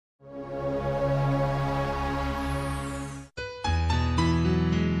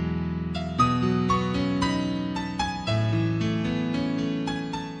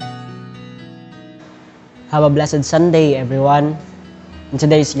Have a blessed Sunday, everyone. In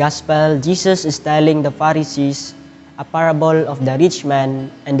today's Gospel, Jesus is telling the Pharisees a parable of the rich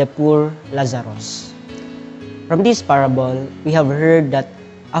man and the poor Lazarus. From this parable, we have heard that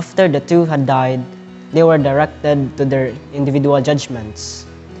after the two had died, they were directed to their individual judgments.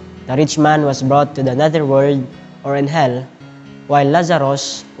 The rich man was brought to the netherworld, or in hell, while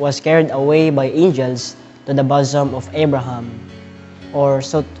Lazarus was carried away by angels to the bosom of Abraham, or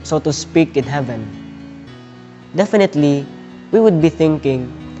so to speak, in heaven. Definitely, we would be thinking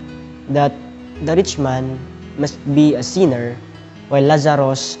that the rich man must be a sinner while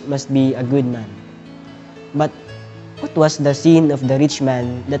Lazarus must be a good man. But what was the sin of the rich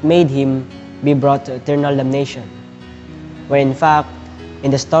man that made him be brought to eternal damnation? Where in fact,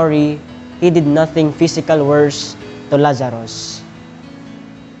 in the story, he did nothing physical worse to Lazarus.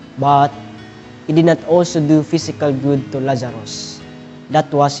 But he did not also do physical good to Lazarus.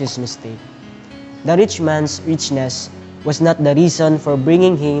 That was his mistake. The rich man's richness was not the reason for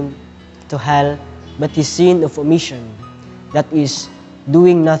bringing him to hell, but his sin of omission, that is,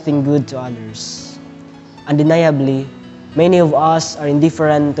 doing nothing good to others. Undeniably, many of us are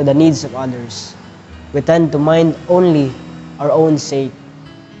indifferent to the needs of others. We tend to mind only our own sake.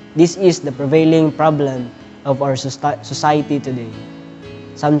 This is the prevailing problem of our society today.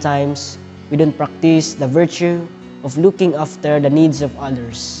 Sometimes, we don't practice the virtue of looking after the needs of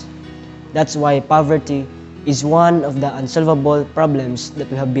others. That's why poverty is one of the unsolvable problems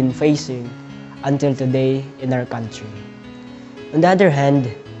that we have been facing until today in our country. On the other hand,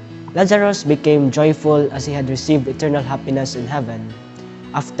 Lazarus became joyful as he had received eternal happiness in heaven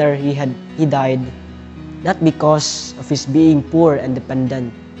after he died, not because of his being poor and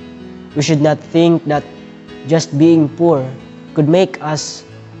dependent. We should not think that just being poor could make us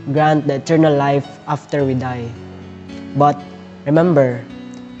grant the eternal life after we die. But remember,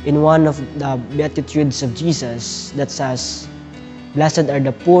 in one of the Beatitudes of Jesus that says, "Blessed are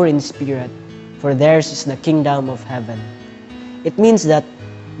the poor in spirit, for theirs is the kingdom of heaven." It means that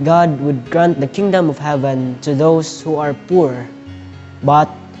God would grant the kingdom of heaven to those who are poor, but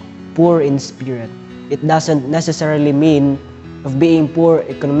poor in spirit. It doesn't necessarily mean of being poor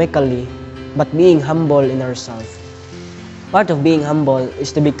economically, but being humble in ourselves. Part of being humble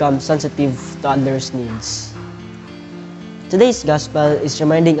is to become sensitive to others' needs. Today's gospel is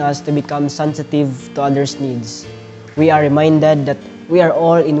reminding us to become sensitive to others' needs. We are reminded that we are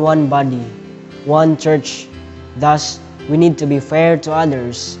all in one body, one church. Thus, we need to be fair to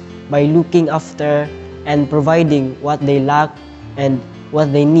others by looking after and providing what they lack and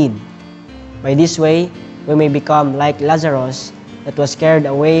what they need. By this way, we may become like Lazarus that was carried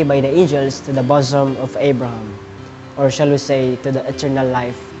away by the angels to the bosom of Abraham, or shall we say, to the eternal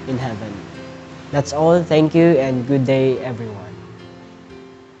life in heaven. That's all. Thank you and good day, everyone.